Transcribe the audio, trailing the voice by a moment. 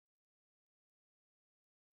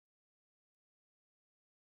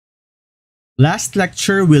Last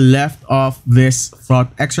lecture, we left off this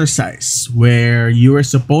thought exercise where you were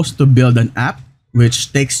supposed to build an app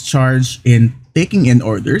which takes charge in taking in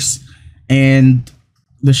orders, and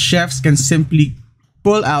the chefs can simply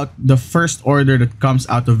pull out the first order that comes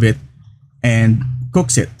out of it and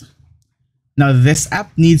cooks it. Now, this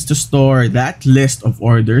app needs to store that list of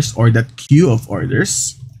orders or that queue of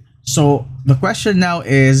orders. So the question now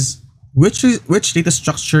is, which data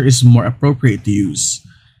structure is more appropriate to use?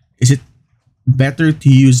 Is it better to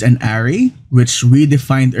use an array, which we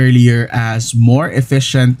defined earlier as more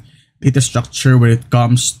efficient data structure when it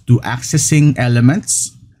comes to accessing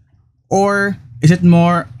elements? Or is it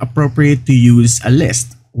more appropriate to use a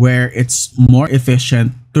list, where it's more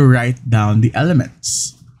efficient to write down the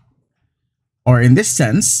elements? Or in this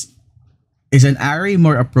sense, is an array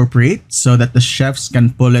more appropriate so that the chefs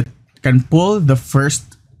can pull the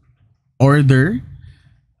first order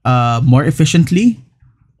more efficiently?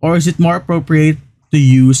 Or is it more appropriate to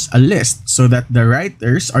use a list so that the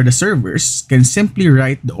writers or the servers can simply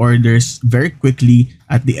write the orders very quickly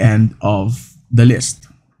at the end of the list?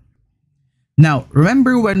 Now,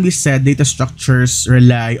 remember when we said data structures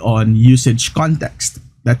rely on usage context?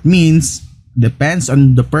 That means depends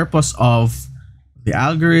on the purpose of the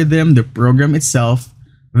algorithm, the program itself.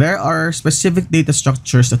 There are specific data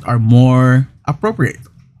structures that are more appropriate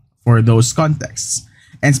for those contexts.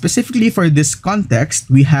 And specifically for this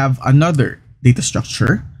context, we have another data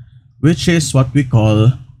structure, which is what we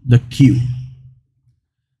call the queue.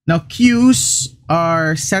 Now, queues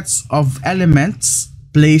are sets of elements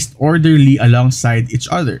placed orderly alongside each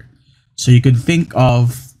other. So you could think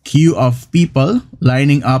of queue of people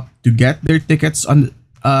lining up to get their tickets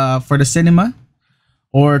for the cinema,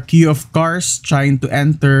 or queue of cars trying to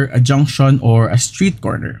enter a junction or a street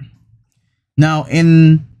corner. Now,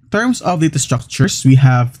 in terms of data structures, we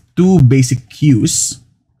have two basic queues.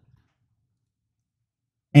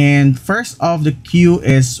 And first of the queue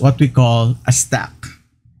is what we call a stack.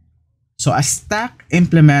 So a stack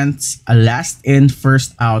implements a last in,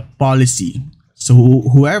 first out policy. So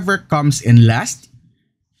whoever comes in last,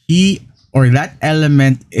 he or that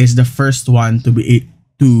element is the first one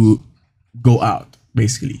to go out,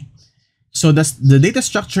 basically. So the data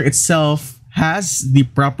structure itself has the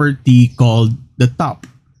property called the top,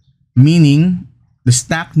 meaning the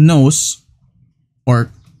stack knows, or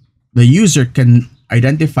the user can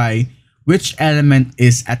identify which element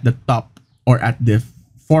is at the top or at the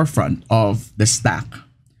forefront of the stack.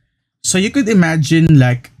 So you could imagine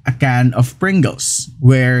like a can of Pringles,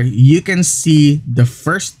 where you can see the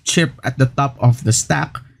first chip at the top of the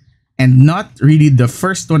stack and not really the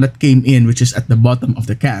first one that came in, which is at the bottom of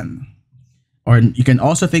the can. Or you can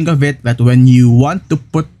also think of it that when you want to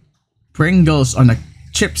put Pringles on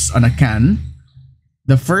chips on a can,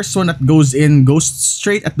 the first one that goes in goes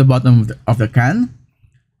straight at the bottom of the can,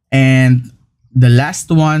 and the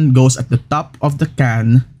last one goes at the top of the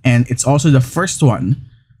can, and it's also the first one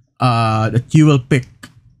that you will pick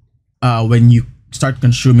when you start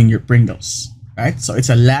consuming your Pringles, right? So it's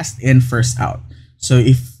a last in, first out. So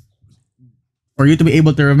for you to be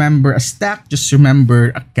able to remember a stack, just remember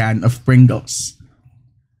a can of Pringles.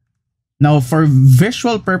 Now, for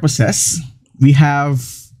visual purposes, we have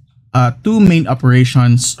two main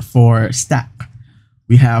operations for stack.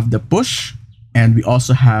 We have the push, and we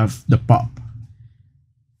also have the pop.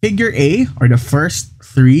 Figure A, or the first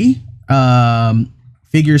three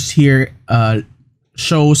figures here,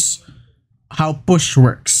 shows how push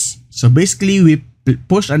works. So basically, we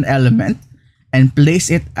push an element and place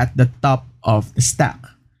it at the top of the stack.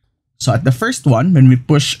 So at the first one, when we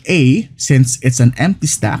push A, since it's an empty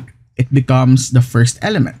stack, it becomes the first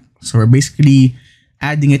element. So we're basically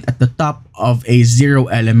adding it at the top of a 0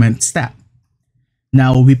 element stack.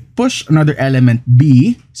 Now we push another element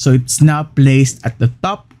B, so it's now placed at the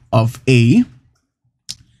top of A.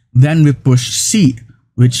 Then we push C,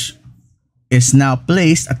 which is now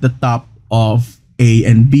placed at the top of A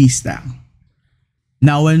and B stack.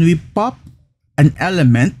 Now when we pop an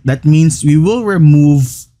element, that means we will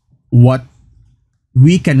remove what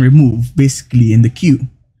we can remove basically in the queue.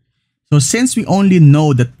 So since we only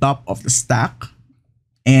know the top of the stack,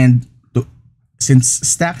 and since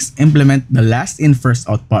stacks implement the last in, first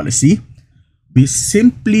out policy, we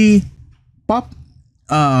simply pop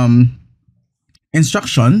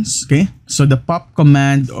instructions, okay? So the pop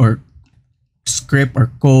command or script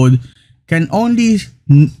or code can only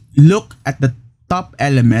look at the top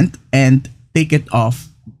element and take it off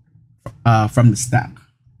from the stack.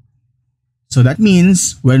 So that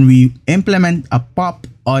means when we implement a pop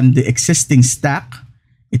on the existing stack,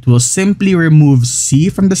 it will simply remove C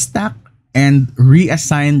from the stack and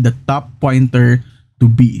reassign the top pointer to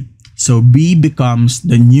B. So B becomes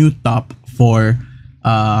the new top for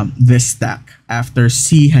this stack after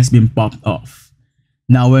C has been popped off.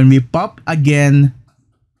 Now when we pop again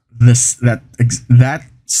that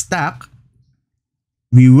stack,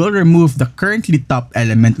 we will remove the currently top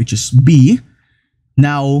element, which is B.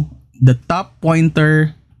 Now the top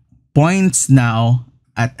pointer points now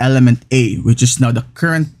at element A, which is now the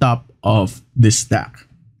current top of this stack.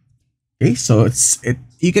 Okay, so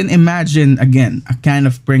you can imagine again a can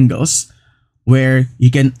of Pringles where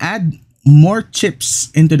you can add more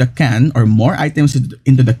chips into the can or more items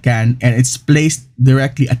into the can, and it's placed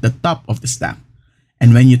directly at the top of the stack.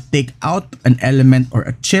 And when you take out an element or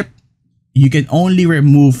a chip, you can only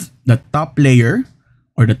remove the top layer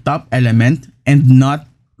or the top element and not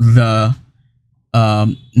the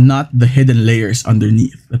hidden layers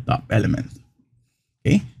underneath the top element.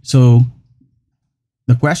 Okay, so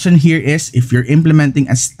the question here is, if you're implementing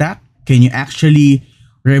a stack, can you actually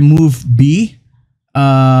remove B,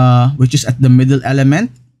 which is at the middle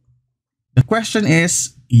element? The question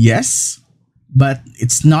is yes, but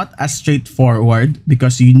it's not as straightforward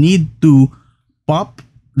because you need to pop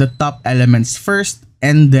the top elements first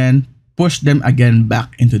and then push them again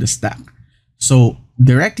back into the stack. So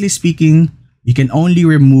directly speaking, you can only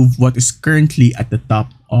remove what is currently at the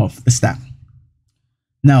top of the stack.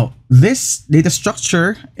 Now, this data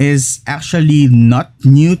structure is actually not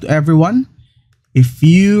new to everyone. If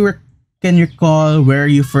you can recall where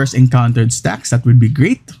you first encountered stacks, that would be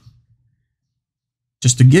great.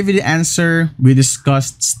 Just to give you the answer, we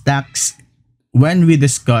discussed stacks when we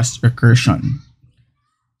discussed recursion.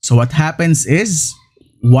 So what happens is,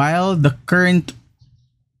 while the current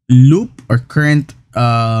loop or current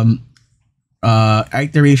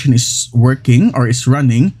iteration is working or is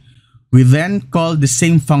running, we then call the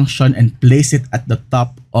same function and place it at the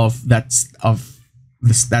top of that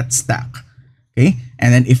stack. Okay,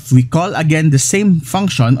 and then if we call again the same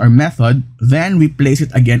function or method, then we place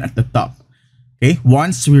it again at the top. Okay,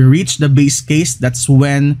 once we reach the base case, that's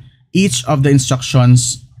when each of the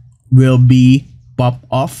instructions will be popped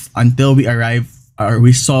off until we arrive or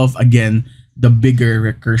we solve again the bigger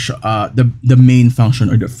recursion, the main function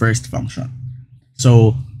or the first function.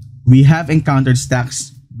 So we have encountered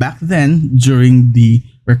stacks back then during the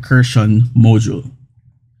recursion module.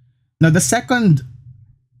 Now the second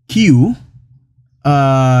queue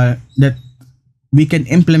that we can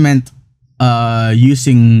implement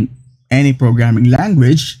using any programming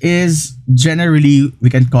language is generally, we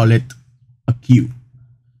can call it a queue.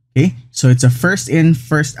 Okay, so it's a first in,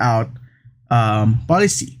 first out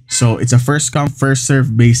policy. So it's a first come, first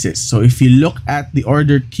serve basis. So if you look at the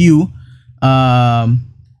ordered queue,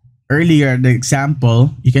 earlier the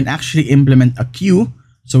example, you can actually implement a queue.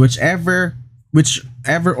 So whichever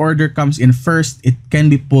order comes in first, it can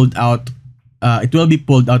be pulled out. It will be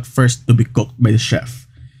pulled out first to be cooked by the chef.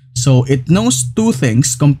 So it knows two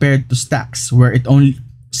things compared to stacks, where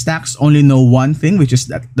stacks only know one thing, which is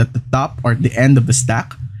that the top or the end of the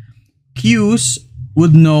stack. Queues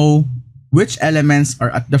would know which elements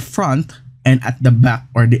are at the front and at the back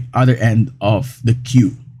or the other end of the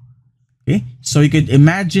queue. Okay, so you could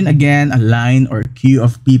imagine again a line or queue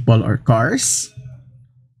of people or cars.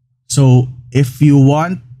 So if you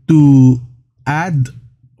want to add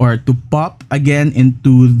or to pop again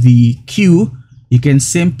into the queue, you can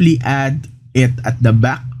simply add it at the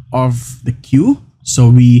back of the queue. So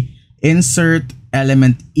we insert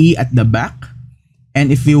element E at the back.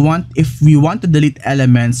 And if we want to delete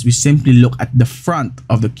elements, we simply look at the front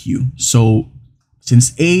of the queue. So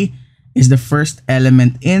since A is the first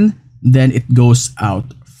element in, then it goes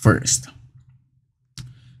out first.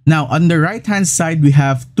 Now on the right hand side, we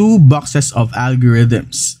have two boxes of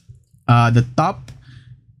algorithms. The top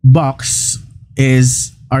box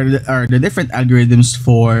are the different algorithms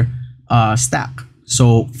for stack.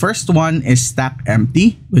 So first one is stack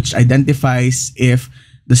empty, which identifies if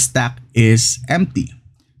the stack is empty.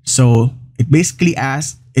 So it basically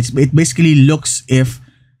looks if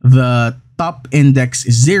the top index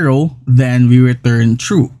is 0, then we return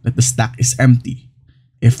true, that the stack is empty.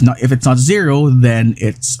 If it's not 0, then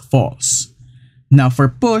it's false. Now for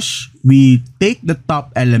push, we take the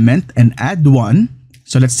top element and add 1.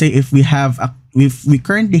 So let's say if we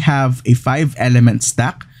currently have a 5-element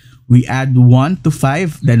stack, we add 1 to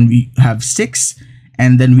 5, then we have 6,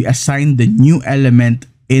 and then we assign the new element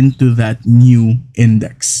into that new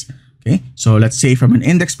index. Okay, so let's say from an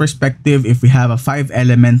index perspective, if we have a 5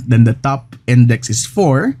 element, then the top index is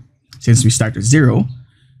 4, since we start at 0.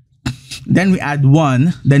 Then we add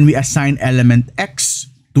 1, then we assign element X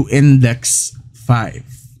to index 5.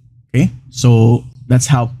 Okay, so that's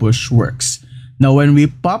how push works. Now when we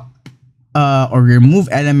pop or remove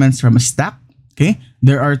elements from a stack, okay,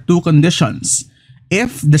 there are two conditions.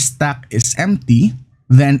 If the stack is empty,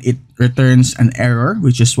 then it returns an error,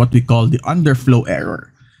 which is what we call the underflow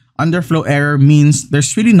error. Underflow error means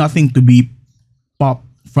there's really nothing to be popped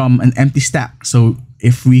from an empty stack. So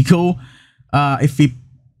if we go, if we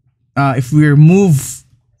remove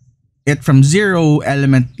it from zero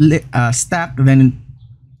element stack, then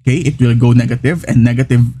okay, it will go negative, and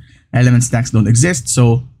negative element stacks don't exist,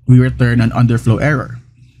 so we return an underflow error.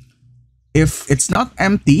 If it's not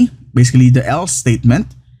empty, basically the else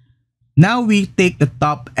statement, now we take the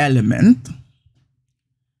top element,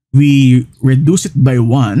 we reduce it by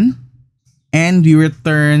 1, and we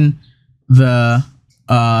return the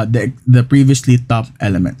previously top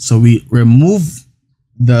element. So we remove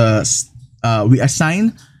we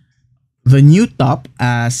assign the new top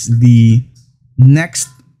as the next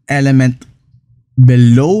element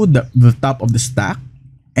below the top of the stack,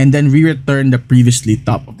 and then we return the previously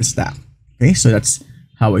top of the stack. Okay, so that's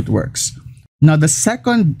how it works. Now, the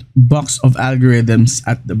second box of algorithms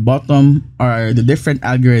at the bottom are the different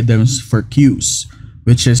algorithms for queues,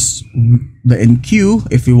 which is the enqueue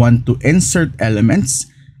if you want to insert elements,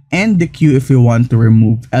 and the queue if you want to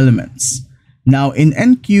remove elements. Now, in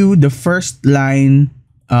enqueue, the first line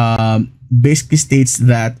basically states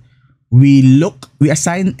that we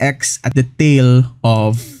assign x at the tail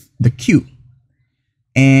of the queue.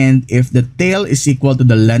 And if the tail is equal to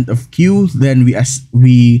the length of queue, then we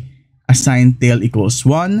assign tail equals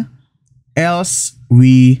 1. Else,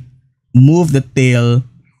 we move the tail,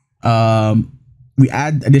 we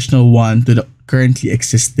add additional 1 to the currently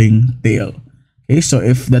existing tail. Okay, so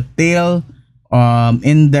if the tail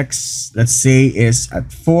index, let's say, is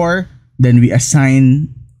at 4, then we add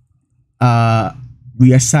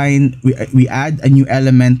a new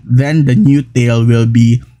element, then the new tail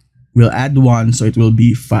will add 1, so it will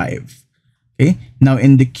be 5. Okay, now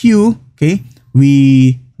in the queue, okay,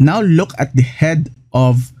 we now look at the head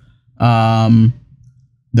of the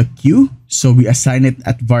queue, so we assign it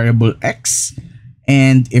at variable x,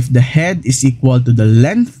 and if the head is equal to the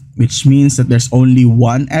length, which means that there's only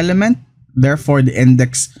one element, therefore the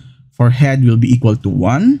index for head will be equal to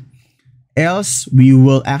 1. Else, we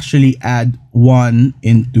will actually add 1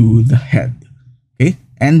 into the head. Okay,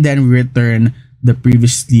 and then we return the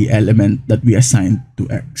previously element that we assigned to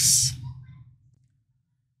x.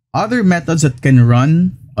 Other methods that can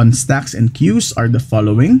run on stacks and queues are the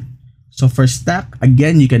following. So for stack,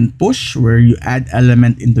 again, you can push where you add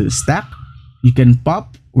element into the stack. You can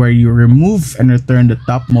pop where you remove and return the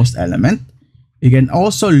topmost element. You can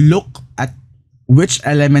also look at which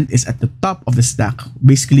element is at the top of the stack.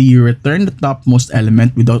 Basically, you return the topmost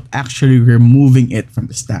element without actually removing it from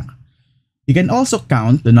the stack. You can also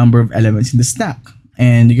count the number of elements in the stack,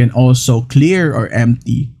 and you can also clear or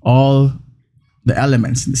empty all the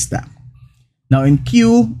elements in the stack. Now in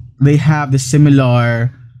queue, they have the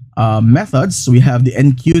similar methods. So we have the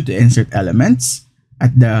enqueue to insert elements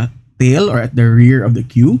at the tail or at the rear of the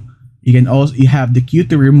queue. You have the queue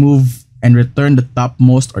to remove and return the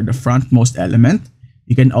topmost or the frontmost element.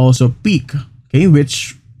 You can also peek, okay,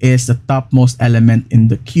 which is the topmost element in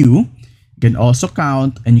the queue. You can also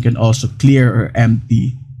count, and you can also clear or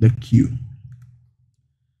empty the queue.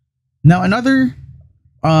 Now another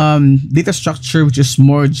data structure which is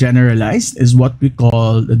more generalized is what we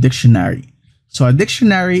call the dictionary. So a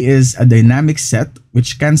dictionary is a dynamic set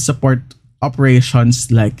which can support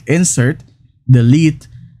operations like insert, delete,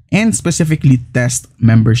 and specifically test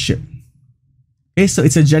membership. Okay, so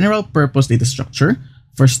it's a general purpose data structure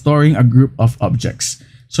for storing a group of objects.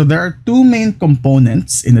 So there are two main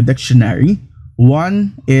components in the dictionary.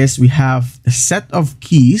 One is we have a set of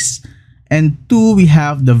keys, and two, we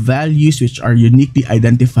have the values which are uniquely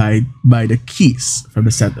identified by the keys from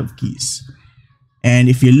the set of keys. And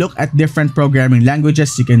if you look at different programming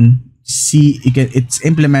languages, you can see it's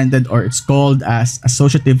implemented, or it's called as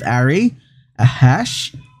associative array, a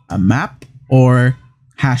hash, a map, or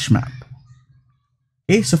hash map.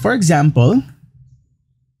 Okay, so for example,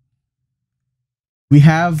 we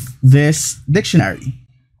have this dictionary.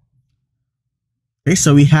 Okay,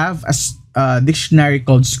 so we have a dictionary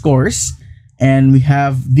called scores, and we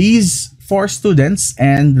have these 4 students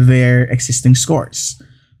and their existing scores.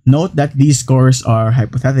 Note that these scores are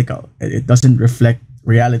hypothetical. It doesn't reflect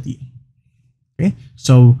reality. Okay,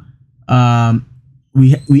 so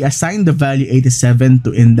we assign the value 87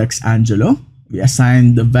 to index Angelo. We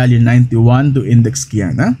assign the value 91 to index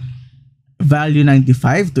Kiana, value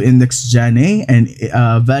 95 to index Jane, and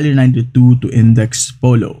value 92 to index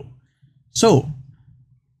Polo. So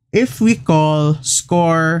if we call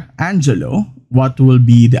score Angelo, what will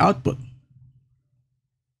be the output?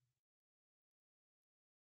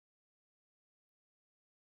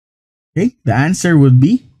 Okay, the answer would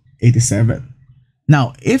be 87.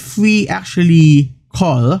 Now, if we actually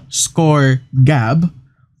call score gab,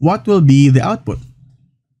 what will be the output?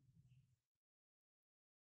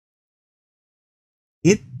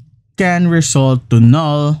 It can result to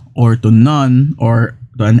null or to none or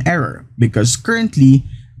to an error because currently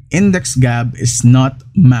index gab is not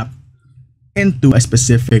mapped into a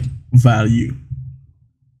specific value.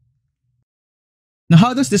 Now,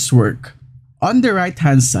 how does this work? On the right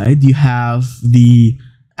hand side, you have the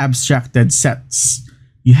abstracted sets.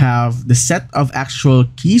 You have the set of actual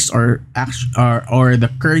keys or the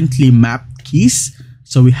currently mapped keys.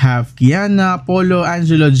 So we have Kiana, Polo,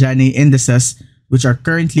 Angelo, Jani indices, which are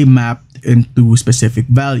currently mapped into specific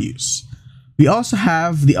values. We also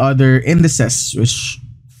have the other indices, which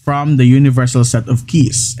from the universal set of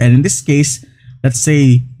keys. And in this case, let's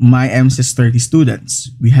say my MSYS 30 students.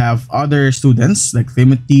 We have other students like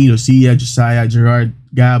Timothy, Lucia, Josiah, Gerard,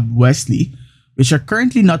 Gab, Wesley, which are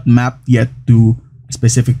currently not mapped yet to a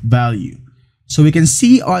specific value. So we can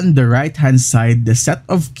see on the right hand side the set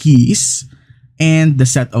of keys and the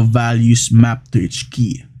set of values mapped to each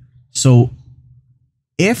key. So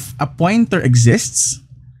if a pointer exists,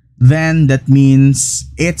 then that means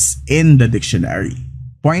it's in the dictionary.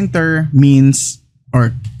 Pointer means,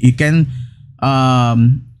 or you can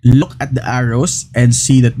look at the arrows and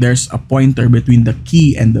see that there's a pointer between the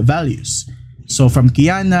key and the values. So from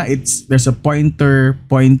Kiana, there's a pointer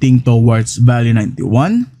pointing towards value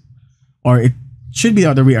 91, or it should be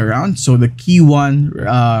the other way around. So the key one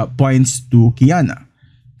points to Kiana.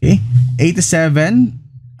 Okay, 87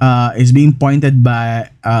 is being pointed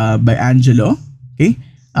by Angelo. Okay,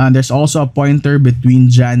 there's also a pointer between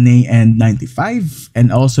Jane and 95,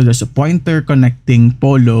 and also there's a pointer connecting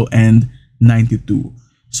Polo and 92.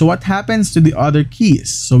 So what happens to the other keys?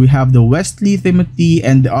 So we have the Wesley, Timothy,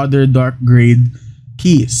 and the other dark grade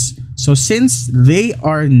keys. So since they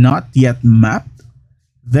are not yet mapped,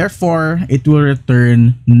 therefore it will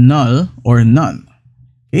return null or none.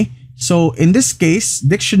 Okay, so in this case,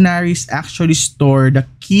 dictionaries actually store the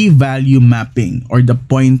key value mapping or the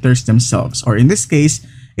pointers themselves, or in this case,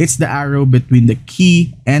 it's the arrow between the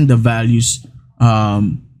key and the values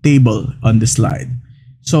table on the slide.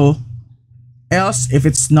 So else, if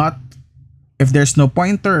there's no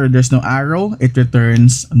pointer or there's no arrow, it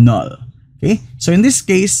returns null. Okay, so in this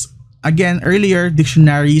case, again, earlier,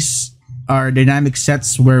 dictionaries are dynamic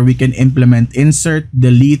sets where we can implement insert,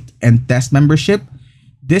 delete, and test membership.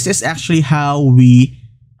 This is actually how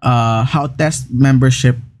test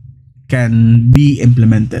membership can be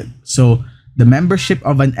implemented. So the membership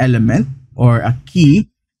of an element or a key,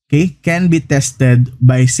 okay, can be tested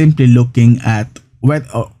by simply looking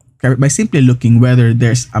whether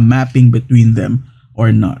there's a mapping between them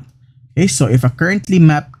or not. Okay, so if a currently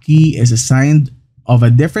mapped key is assigned of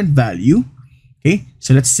a different value, okay,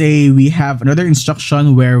 so let's say we have another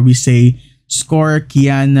instruction where we say score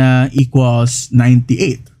Kiana equals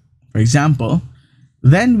 98, for example,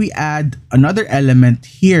 then we add another element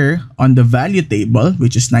here on the value table,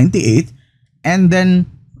 which is 98, and then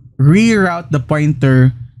reroute the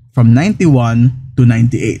pointer from 91 to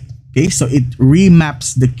 98. Okay, so it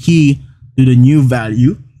remaps the key to the new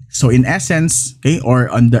value. So in essence, okay, or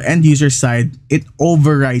on the end user side, it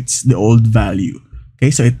overwrites the old value.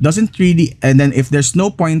 Okay, so it doesn't really, and then if there's no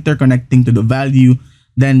pointer connecting to the value,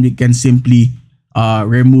 then we can simply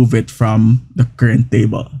remove it from the current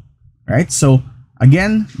table. Right, so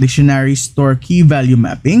again, dictionaries store key value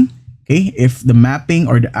mapping. Okay, if the mapping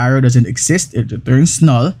or the arrow doesn't exist, it returns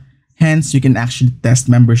null. Hence, you can actually test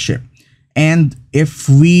membership. And if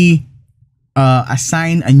we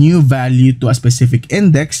assign a new value to a specific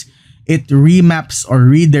index, it remaps or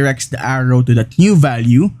redirects the arrow to that new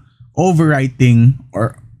value, overwriting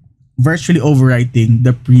or virtually overwriting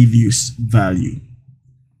the previous value.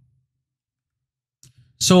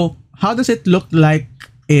 So how does it look like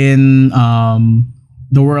in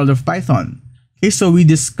the world of Python? Okay, so we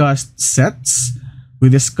discussed sets, we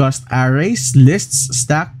discussed arrays, lists,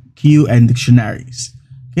 stack, queue, and dictionaries.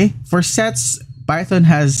 Okay, for sets, Python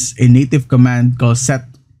has a native command called set,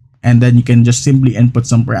 and then you can just simply input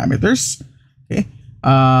some parameters. Okay,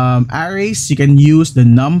 arrays, you can use the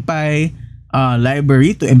NumPy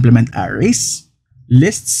library to implement arrays.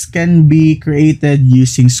 Lists can be created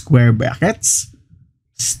using square brackets.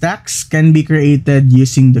 Stacks can be created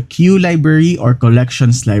using the queue library or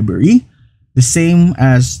collections library, the same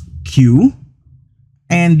as queue.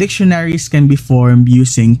 And dictionaries can be formed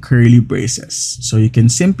using curly braces. So you can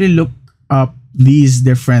simply look up these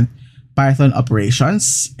different Python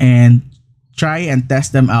operations and try and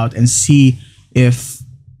test them out and see if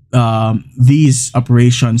these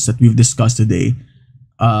operations that we've discussed today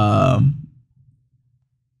can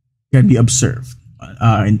be observed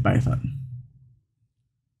in Python.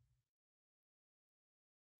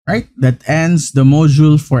 Right, that ends the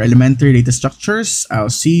module for elementary data structures. I'll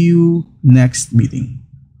see you next meeting.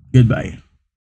 Goodbye.